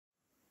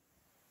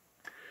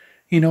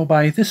You know,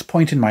 by this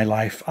point in my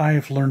life,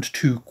 I've learned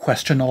to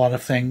question a lot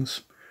of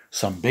things.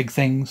 Some big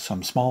things,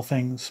 some small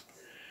things.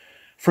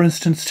 For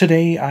instance,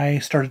 today I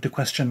started to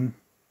question,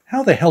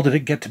 how the hell did it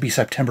get to be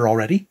September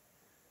already?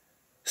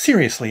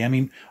 Seriously, I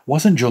mean,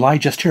 wasn't July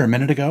just here a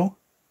minute ago?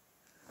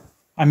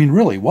 I mean,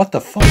 really, what the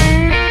fuck?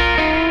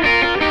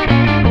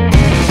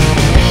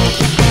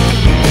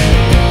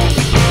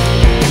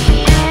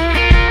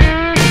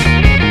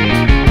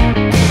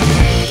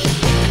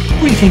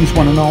 Greetings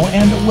one and all,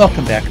 and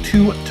welcome back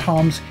to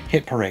Tom's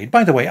Hit Parade.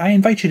 By the way, I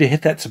invite you to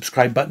hit that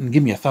subscribe button,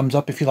 give me a thumbs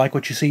up if you like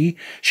what you see,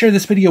 share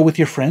this video with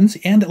your friends,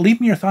 and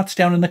leave me your thoughts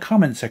down in the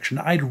comment section.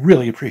 I'd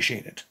really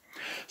appreciate it.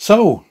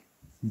 So,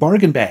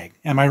 Bargain Bag,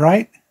 am I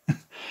right?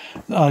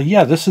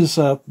 Yeah, this is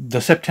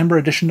the September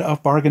edition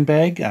of Bargain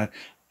Bag,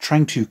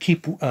 trying to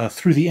keep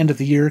through the end of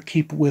the year,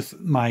 keep with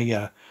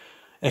my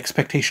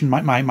expectation,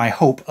 my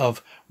hope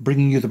of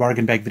bringing you the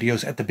Bargain Bag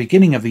videos at the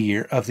beginning of the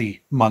year, of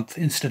the month,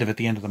 instead of at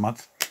the end of the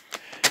month.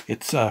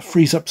 It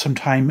frees up some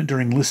time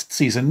during list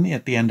season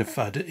at the end of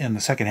in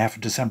the second half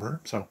of December,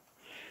 so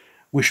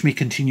wish me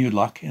continued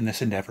luck in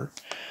this endeavor.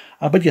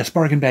 But yes,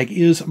 Bargain Bag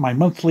is my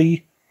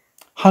monthly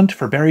hunt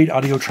for buried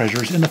audio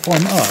treasures in the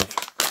form of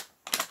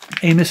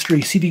a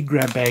mystery CD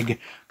grab bag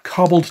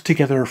cobbled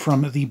together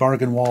from the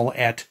bargain wall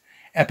at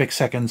Epic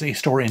Seconds, a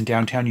store in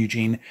downtown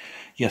Eugene.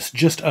 Yes,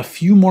 just a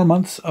few more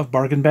months of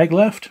Bargain Bag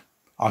left.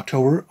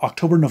 October,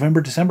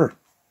 November, December.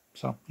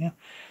 So yeah,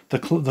 the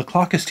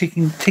clock is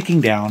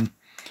ticking down.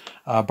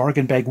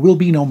 Bargain Bag will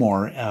be no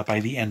more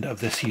by the end of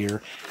this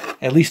year,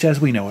 at least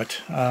as we know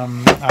it.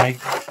 Sorry,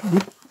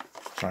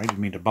 I didn't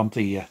mean to bump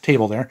the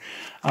table there.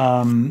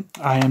 I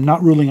am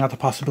not ruling out the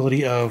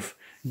possibility of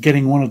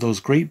getting one of those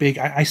great big...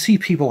 I see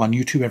people on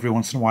YouTube every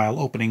once in a while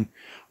opening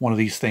one of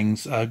these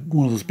things,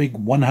 one of those big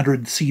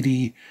 100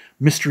 CD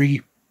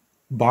mystery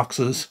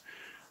boxes.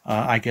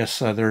 I guess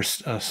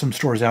there's some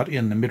stores out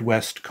in the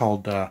Midwest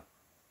called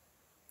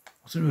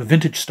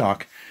Vintage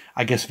Stock.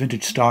 I guess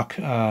Vintage Stock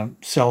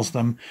sells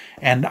them.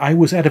 And I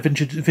was at a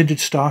Vintage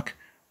Stock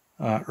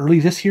early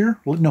this year.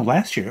 Well, no,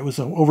 last year. It was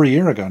over a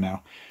year ago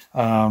now.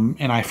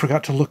 And I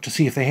forgot to look to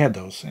see if they had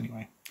those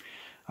anyway.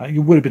 It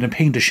would have been a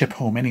pain to ship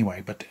home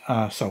anyway. But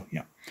so,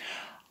 yeah.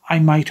 I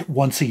might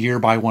once a year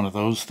buy one of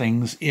those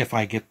things if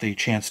I get the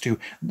chance to.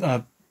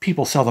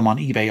 People sell them on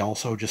eBay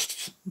also,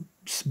 just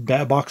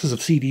boxes of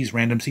CDs,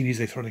 random CDs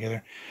they throw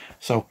together.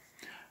 So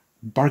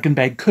Bargain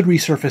Bag could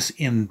resurface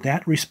in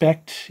that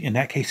respect. In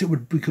that case,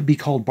 could be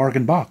called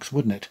Bargain Box,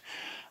 wouldn't it?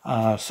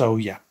 So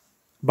yeah.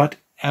 But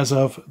as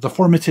of the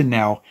form it's in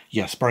now,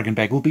 yes, Bargain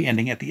Bag will be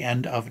ending at the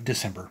end of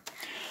December.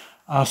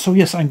 So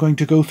yes, I'm going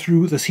to go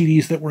through the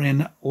CDs that were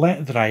in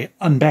that I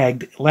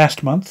unbagged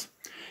last month.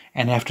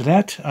 And after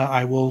that,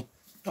 I will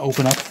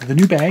open up the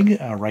new bag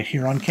right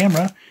here on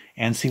camera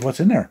and see what's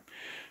in there.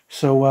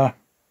 So,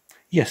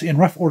 yes, in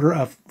rough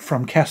order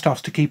from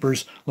cast-offs to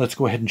keepers, let's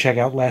go ahead and check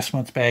out last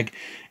month's bag.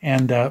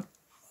 And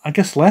I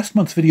guess last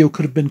month's video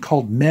could have been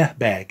called Meh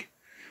Bag,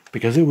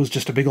 because it was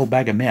just a big old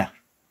bag of meh,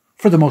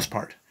 for the most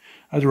part.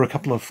 There were a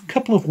couple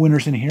of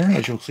winners in here,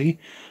 as you'll see.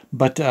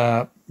 But,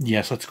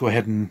 yes, let's go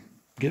ahead and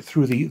get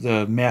through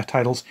the meh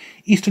titles.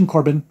 Easton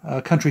Corbin,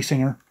 country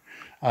singer.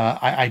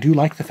 I do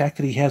like the fact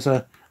that he has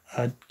a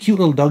cute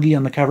little doggy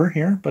on the cover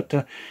here,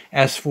 but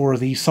as for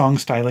the song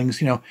stylings,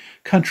 you know,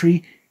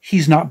 country,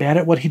 he's not bad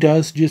at what he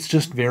does. It's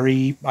just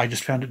I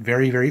just found it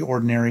very, very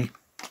ordinary.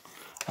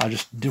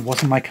 It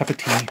wasn't my cup of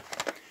tea.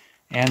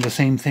 And the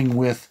same thing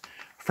with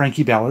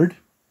Frankie Ballard,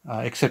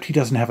 except he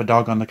doesn't have a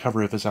dog on the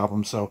cover of his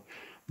album, so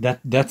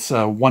that's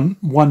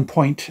 1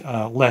 point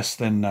less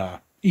than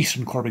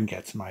Easton Corbin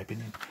gets, in my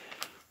opinion.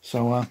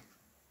 So,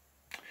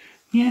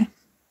 yeah.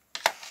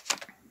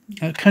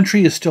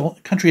 Country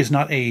is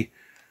not a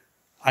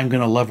I'm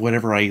going to love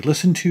whatever I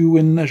listen to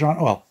in the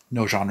genre. Well,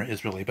 no genre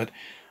is really, but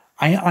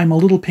I'm a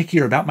little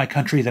pickier about my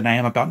country than I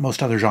am about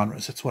most other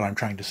genres. That's what I'm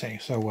trying to say.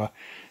 So,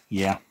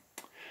 yeah.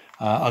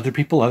 Other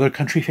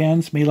country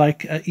fans may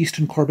like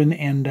Easton Corbin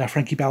and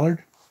Frankie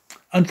Ballard.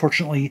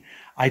 Unfortunately,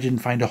 I didn't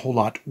find a whole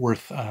lot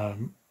worth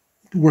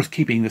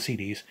keeping the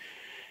CDs.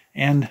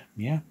 And,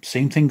 yeah,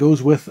 same thing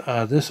goes with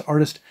this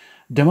artist,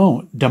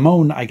 Damone.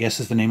 Damone, I guess,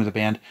 is the name of the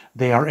band.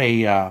 They are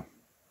a...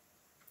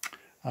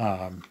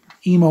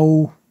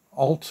 emo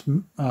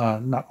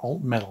not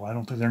alt metal. I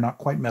don't think they're not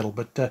quite metal,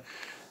 but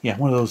yeah,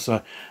 one of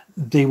those.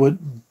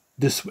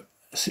 This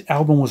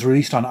album was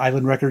released on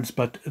Island Records,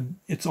 but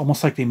it's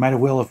almost like they might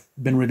have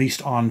been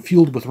released on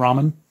Fueled with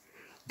Ramen.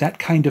 That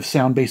kind of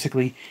sound,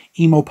 basically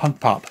emo punk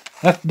pop.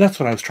 That's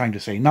what I was trying to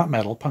say. Not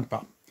metal, punk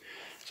pop.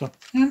 So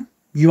yeah,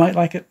 you might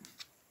like it.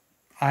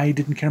 I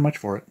didn't care much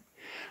for it.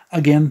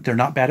 Again, they're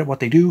not bad at what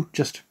they do.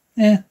 Just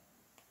eh.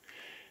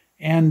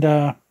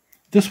 And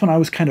this one I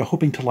was kind of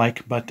hoping to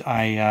like, but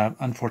I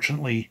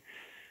unfortunately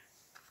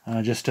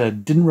just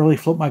didn't really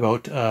float my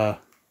boat.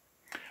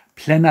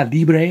 Plena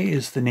Libre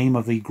is the name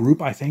of the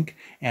group, I think,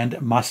 and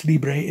Mas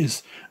Libre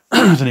is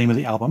the name of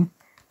the album.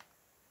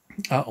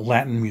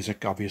 Latin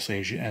music,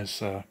 obviously,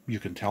 as you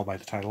can tell by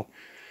the title.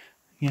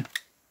 Yeah,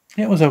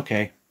 it was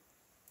okay.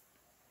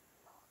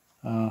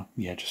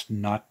 Yeah, just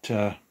not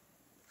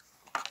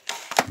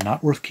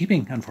worth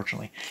keeping,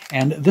 unfortunately.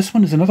 And this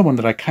one is another one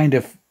that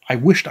I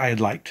wished I had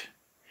liked,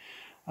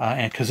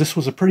 and because this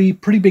was a pretty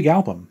big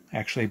album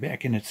actually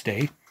back in its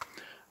day.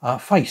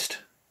 Feist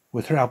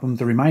with her album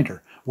The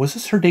Reminder. Was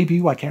this her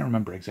debut? I can't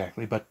remember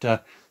exactly,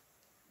 but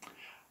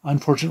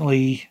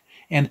unfortunately,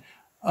 and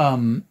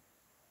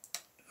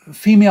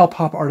female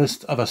pop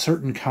artists of a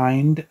certain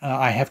kind,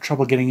 I have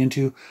trouble getting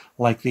into,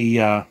 like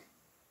the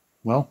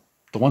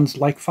ones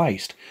like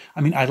Feist.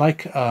 I mean, I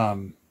like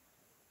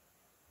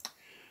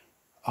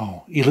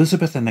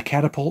Elizabeth and the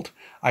Catapult.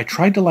 I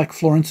tried to like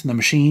Florence and the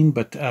Machine,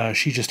 but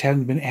she just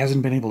hasn't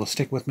been able to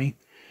stick with me.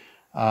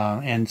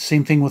 And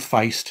same thing with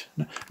Feist.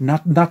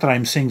 Not that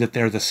I'm saying that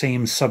they're the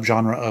same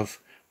subgenre of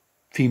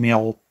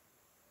female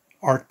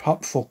art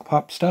pop, folk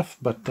pop stuff,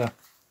 but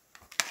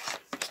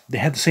they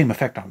had the same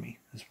effect on me,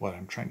 is what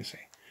I'm trying to say.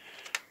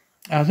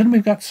 Then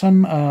we've got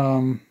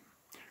some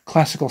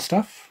classical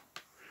stuff.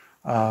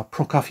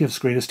 Prokofiev's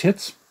Greatest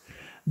Hits.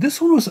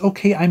 This one was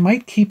okay. I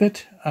might keep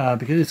it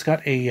because it's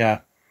got a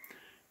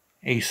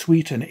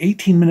suite, an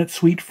 18-minute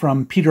suite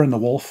from Peter and the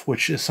Wolf,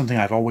 which is something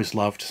I've always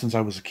loved since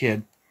I was a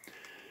kid.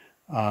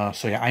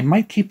 So yeah, I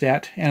might keep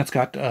that, and it's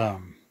got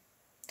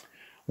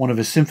one of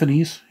his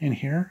symphonies in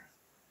here,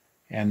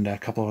 and a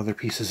couple of other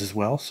pieces as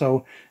well.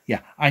 So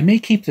yeah, I may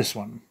keep this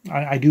one.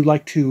 I do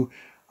like to.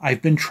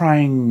 I've been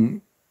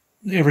trying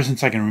ever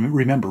since I can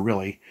remember,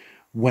 really,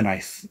 when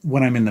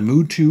I'm in the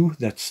mood to.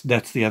 That's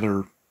the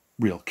other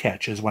real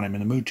catch, is when I'm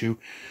in the mood to.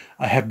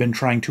 I have been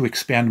trying to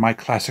expand my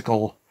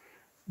classical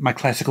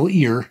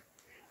ear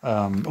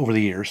over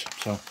the years.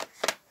 So,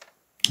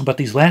 but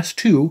these last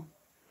two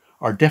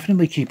are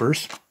definitely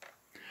keepers.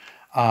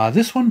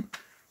 This one,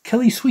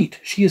 Kelly Sweet.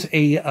 She is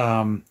a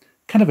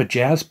kind of a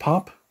jazz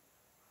pop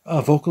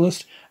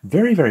vocalist.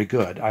 Very, very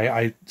good.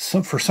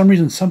 For some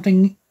reason,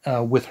 something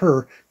with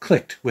her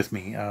clicked with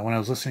me when I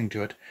was listening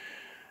to it.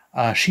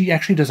 She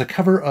actually does a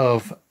cover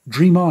of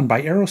Dream On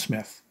by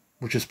Aerosmith,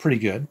 which is pretty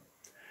good.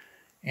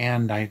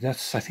 And I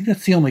think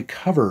that's the only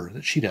cover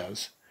that she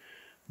does.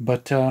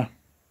 But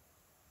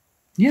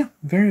yeah,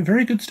 very,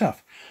 very good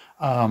stuff.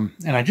 And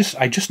I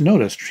just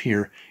noticed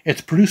here,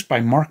 it's produced by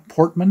Mark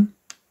Portman,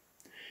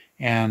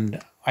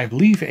 and I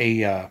believe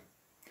a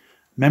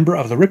member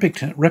of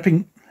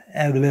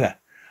the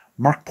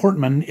Mark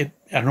Portman. I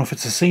don't know if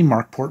it's the same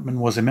Mark Portman,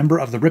 was a member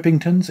of the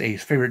Rippingtons, a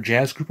favorite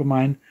jazz group of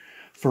mine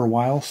for a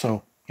while.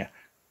 So yeah,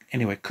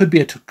 anyway, could be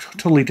a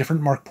totally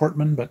different Mark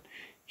Portman, but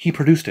he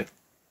produced it.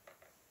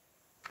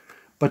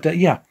 But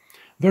yeah,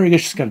 very good.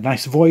 She's got a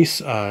nice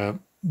voice,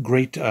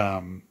 great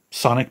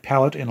sonic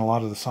palette in a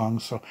lot of the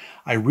songs, so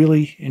I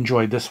really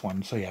enjoyed this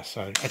one. So yes,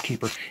 a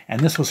keeper.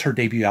 And this was her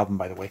debut album,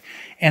 by the way.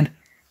 And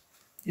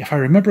if I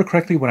remember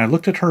correctly, when I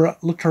looked her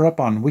up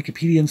on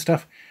Wikipedia and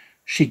stuff,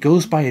 she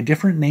goes by a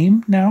different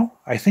name now.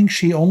 I think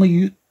she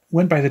only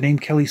went by the name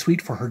Kelly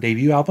Sweet for her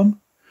debut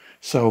album.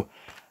 So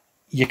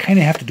you kind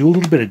of have to do a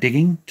little bit of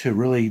digging to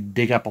really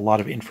dig up a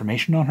lot of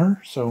information on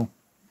her. So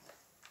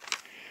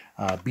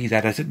be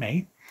that as it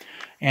may.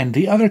 And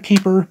the other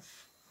keeper.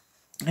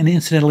 And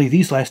incidentally,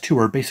 these last two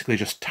are basically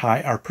just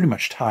pretty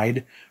much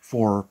tied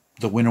for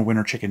the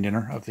winner chicken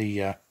dinner of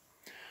the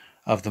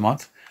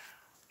month.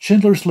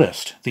 Schindler's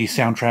List, the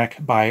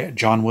soundtrack by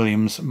John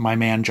Williams, my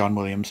man John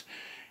Williams,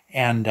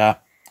 and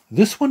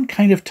this one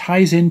kind of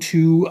ties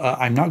into.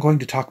 I'm not going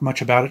to talk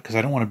much about it because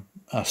I don't want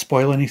to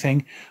spoil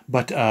anything,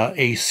 but a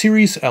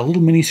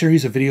little mini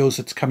series of videos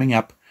that's coming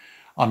up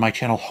on my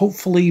channel,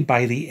 hopefully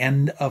by the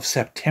end of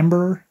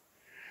September,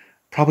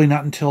 probably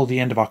not until the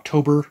end of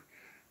October.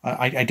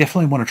 I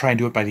definitely want to try and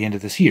do it by the end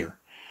of this year.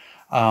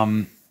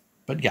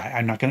 But yeah,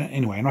 I'm not going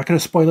to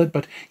spoil it.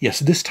 But yes,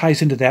 this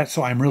ties into that.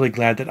 So I'm really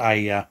glad that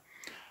I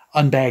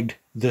unbagged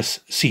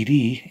this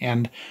CD.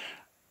 And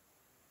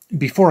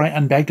before I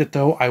unbagged it,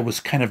 though, I was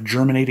kind of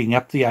germinating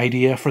up the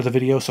idea for the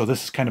video. So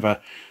this is kind of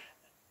a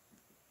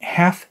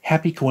half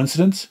happy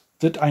coincidence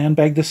that I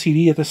unbagged the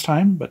CD at this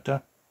time.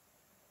 But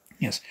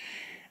yes,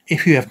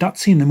 if you have not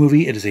seen the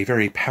movie, it is a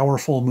very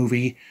powerful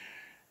movie.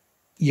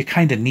 You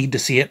kind of need to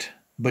see it.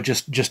 But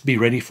just be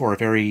ready for a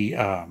very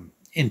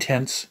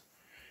intense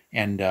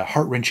and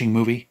heart-wrenching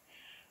movie.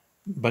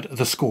 But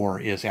the score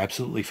is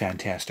absolutely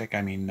fantastic.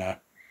 I mean,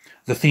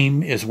 the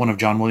theme is one of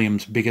John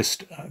Williams'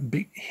 biggest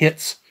big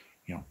hits,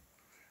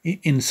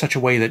 in such a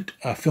way that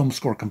a film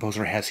score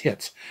composer has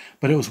hits.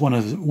 But it was one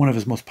of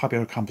his most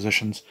popular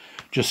compositions.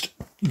 Just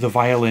the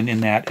violin in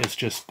that is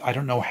just, I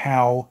don't know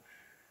how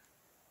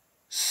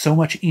so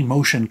much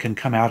emotion can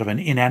come out of an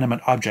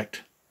inanimate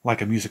object like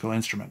a musical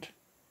instrument.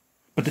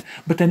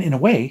 But then, in a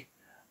way,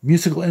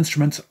 musical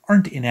instruments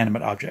aren't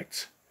inanimate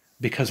objects,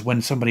 because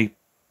when somebody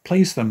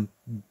plays them,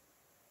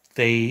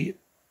 they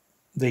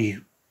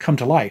come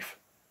to life,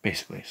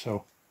 basically.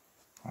 So,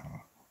 I don't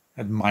know,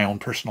 I have my own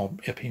personal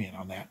opinion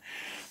on that.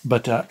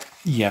 But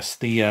yes,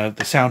 the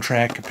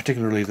soundtrack,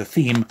 particularly the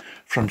theme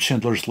from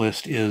Schindler's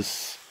List,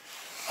 is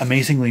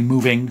amazingly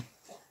moving.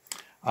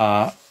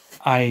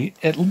 I,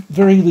 at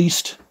very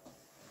least,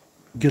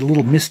 get a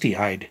little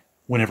misty-eyed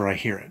whenever I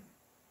hear it.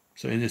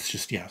 So it's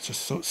just, yeah, it's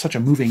just such a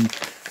moving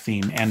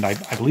theme. And I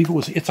believe it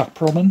was Itzhak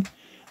Perlman,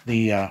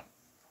 the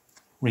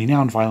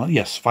renowned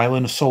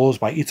violinist solos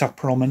by Itzhak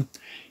Perlman.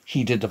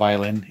 He did the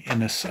violin in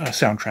this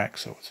soundtrack,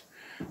 so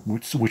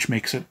which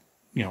makes it,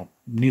 you know,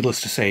 needless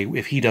to say,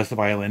 if he does the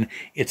violin,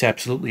 it's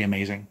absolutely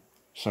amazing.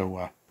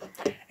 So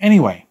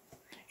anyway,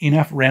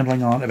 enough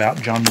rambling on about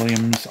John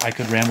Williams. I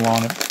could ramble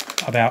on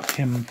about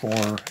him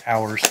for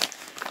hours.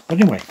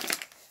 But anyway,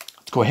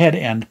 let's go ahead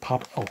and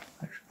pop... Oh,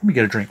 let me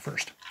get a drink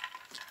first.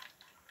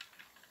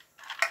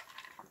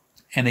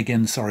 And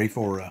again, sorry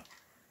for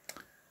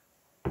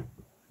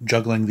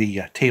juggling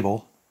the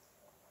table.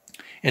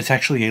 It's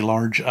actually a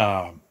large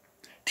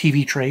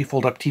TV tray,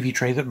 fold-up TV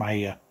tray that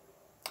my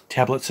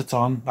tablet sits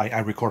on. I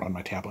record on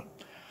my tablet.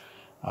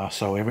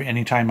 So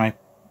anytime I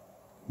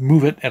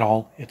move it at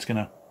all, it's going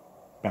to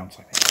bounce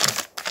like that.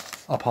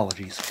 So,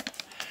 apologies.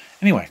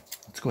 Anyway,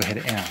 let's go ahead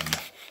and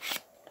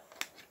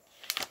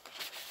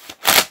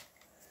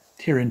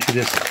tear into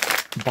this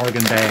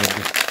bargain bag.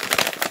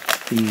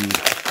 The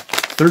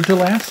third to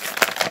last,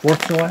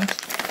 fourth to last,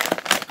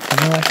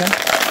 something like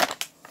that.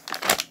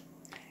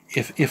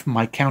 If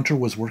my counter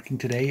was working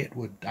today,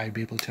 I'd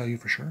be able to tell you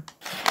for sure.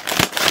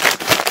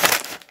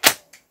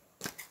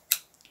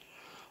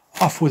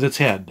 Off with its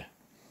head.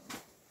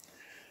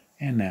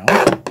 And now,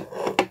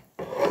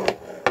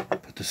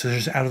 put the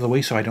scissors out of the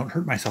way so I don't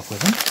hurt myself with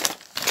them.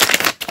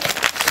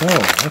 So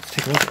let's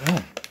take a look at.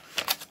 Oh,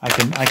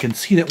 I can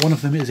see that one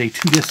of them is a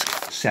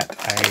 2-disc set.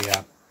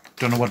 I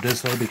don't know what it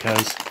is though,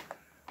 because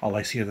all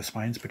I see are the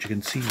spines. But you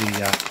can see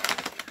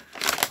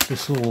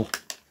this little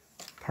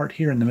part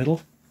here in the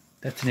middle.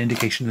 That's an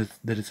indication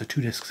that it's a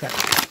 2-disc set.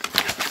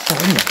 So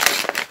anyway,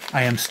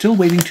 I am still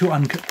waiting to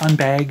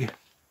unbag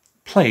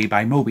Play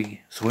by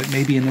Moby, so it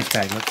may be in this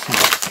bag. Let's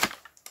see.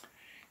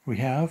 We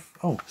have,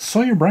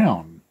 Sawyer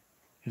Brown,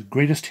 his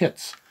greatest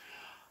hits.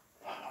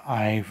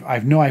 I've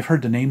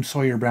heard the name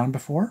Sawyer Brown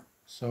before,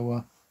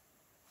 so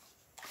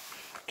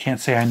can't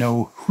say I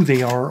know who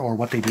they are or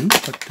what they do,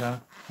 but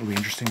it'll be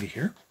interesting to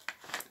hear.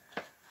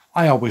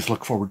 I always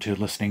look forward to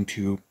listening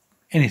to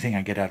anything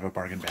I get out of a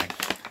bargain bag,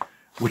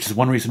 which is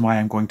one reason why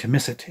I'm going to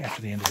miss it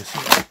after the end of this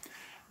year.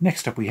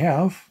 Next up we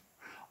have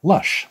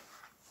Lush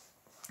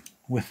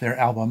with their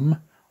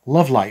album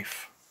Love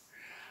Life.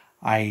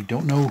 I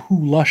don't know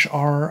who Lush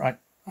are.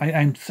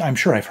 I'm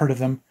sure I've heard of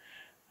them,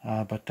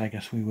 but I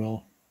guess we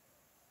will.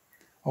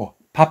 Oh,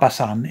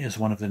 Papa-san is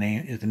the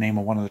name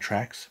of one of the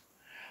tracks.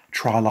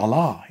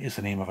 Tra-la-la is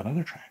the name of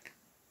another track.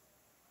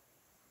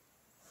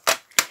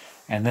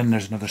 And then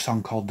there's another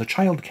song called The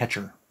Child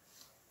Catcher.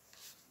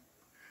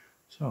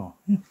 So,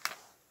 yeah.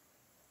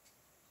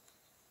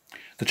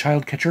 The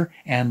Child Catcher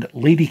and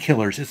Lady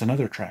Killers is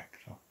another track.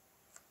 So,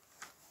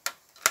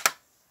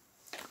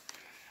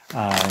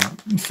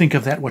 think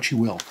of that what you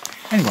will.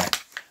 Anyway,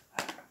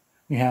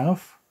 we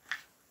have,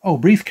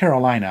 Breathe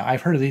Carolina.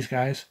 I've heard of these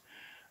guys.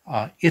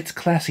 It's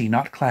Classy,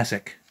 Not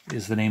Classic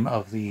is the name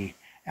of the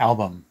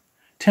album.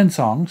 10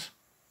 songs,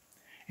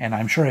 and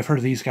I'm sure I've heard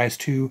of these guys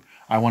too.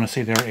 I want to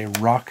say they're a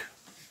rock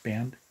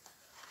band.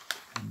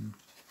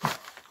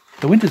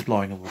 The wind is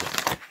blowing a little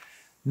bit.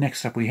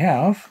 Next up we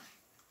have,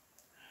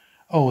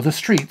 The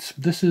Streets.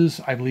 This is,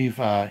 I believe,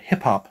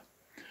 hip-hop.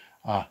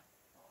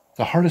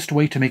 The Hardest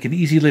Way to Make an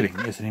Easy Living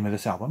is the name of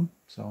this album.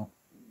 So,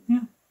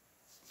 yeah.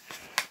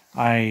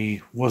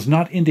 I was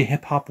not into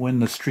hip-hop when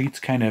The Streets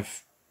kind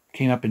of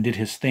came up and did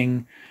his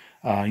thing,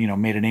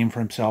 made a name for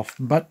himself,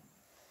 but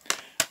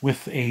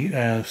with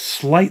a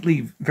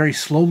very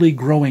slowly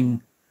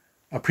growing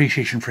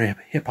appreciation for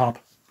hip-hop,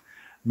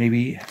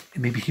 maybe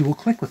he will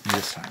click with me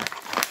this time.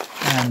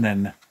 And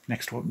then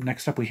next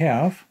up we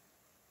have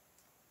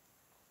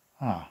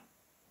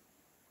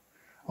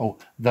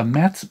the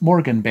Mats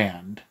Morgan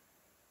Band.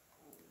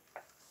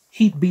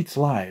 Heat Beats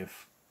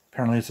Live.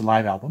 Apparently it's a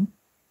live album.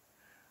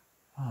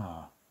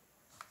 And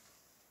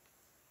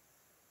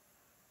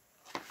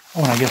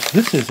I guess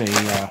this is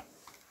a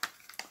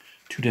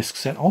 2-disc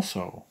set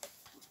also.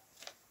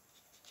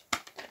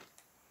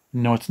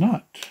 No, it's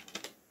not.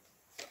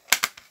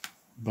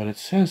 But it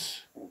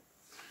says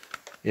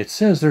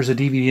there's a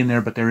DVD in there,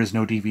 but there is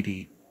no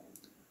DVD.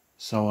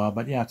 So,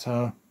 but yeah, it's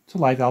a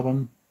live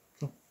album.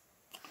 So,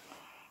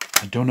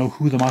 I don't know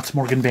who the Mats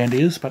Morgan Band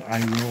is, but I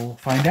will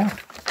find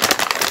out.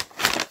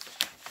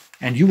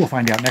 And you will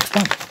find out next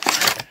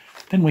month.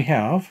 Then we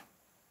have,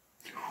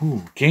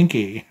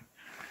 Kinky.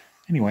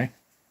 Anyway.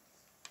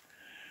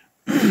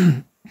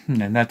 And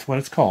that's what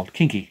it's called,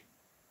 Kinky.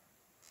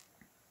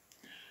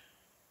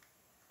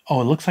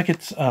 It looks like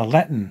it's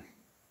Latin,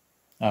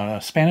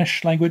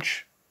 Spanish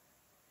language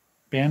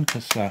band,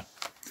 because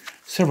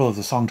several of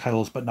the song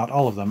titles, but not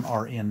all of them,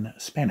 are in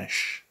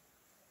Spanish,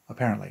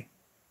 apparently.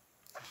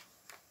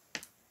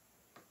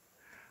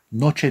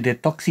 Noche de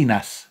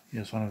Toxinas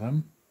is one of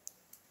them.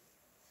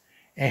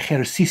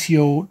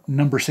 Ejercicio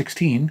number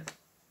 16.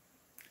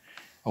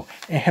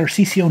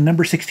 Ejercicio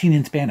number 16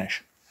 in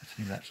Spanish. That's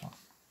the name of that song.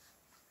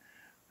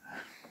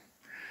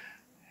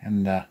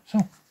 And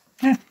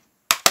yeah.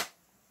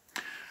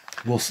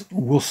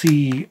 We'll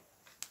see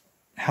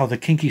how the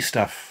Kinky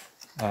stuff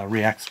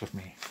reacts with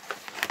me.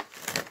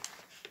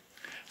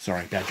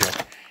 Sorry, bad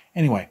joke.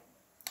 Anyway,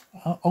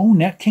 oh,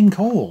 Nat King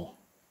Cole.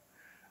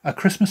 A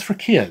Christmas for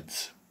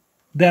Kids.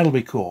 That'll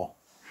be cool.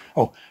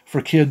 Oh,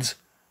 for kids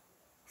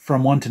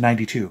from 1 to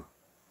 92.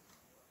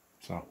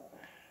 So,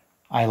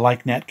 I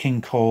like Nat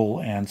King Cole,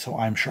 and so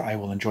I'm sure I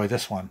will enjoy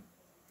this one.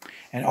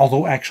 And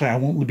although actually I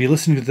won't be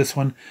listening to this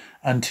one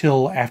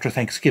until after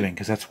Thanksgiving,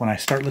 because that's when I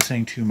start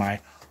listening to my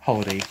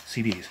holiday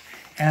CDs.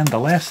 And the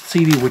last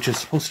CD, which is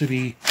supposed to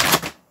be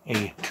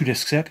a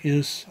 2-disc set,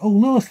 is, oh,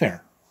 Lilith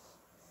Fair.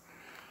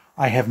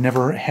 I have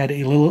never had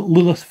a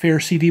Lilith Fair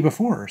CD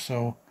before,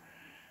 so,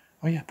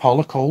 oh yeah,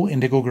 Paula Cole,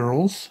 Indigo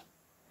Girls,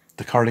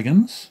 The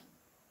Cardigans,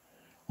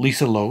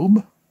 Lisa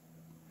Loeb,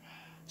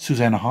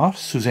 Susanna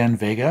Hoffs, Suzanne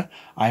Vega.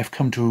 I've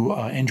come to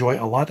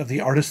enjoy a lot of the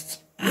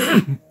artists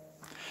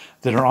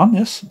that are on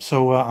this,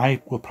 so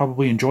I will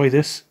probably enjoy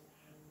this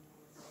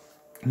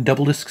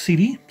double disc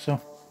CD.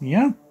 So,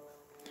 yeah.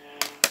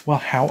 Well,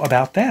 how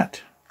about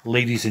that,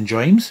 ladies and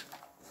James?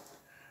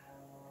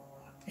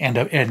 And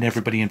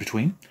everybody in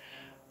between.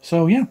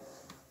 So, yeah.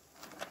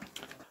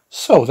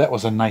 So, that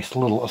was a nice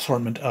little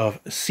assortment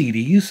of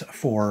CDs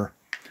for,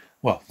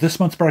 well, this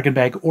month's bargain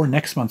bag or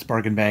next month's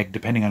bargain bag,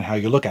 depending on how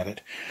you look at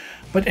it.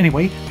 But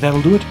anyway,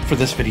 that'll do it for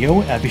this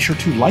video. Be sure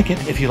to like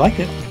it if you liked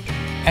it.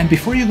 And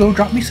before you go,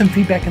 drop me some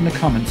feedback in the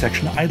comment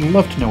section. I'd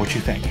love to know what you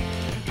think.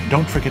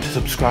 Don't forget to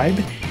subscribe,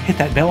 hit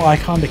that bell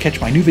icon to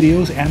catch my new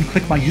videos, and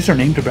click my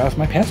username to browse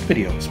my past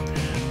videos.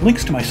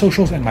 Links to my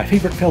socials and my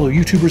favorite fellow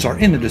YouTubers are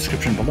in the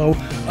description below.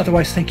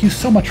 Otherwise, thank you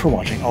so much for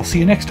watching. I'll see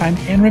you next time,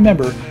 and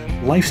remember,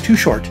 life's too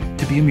short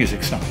to be a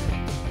music snob.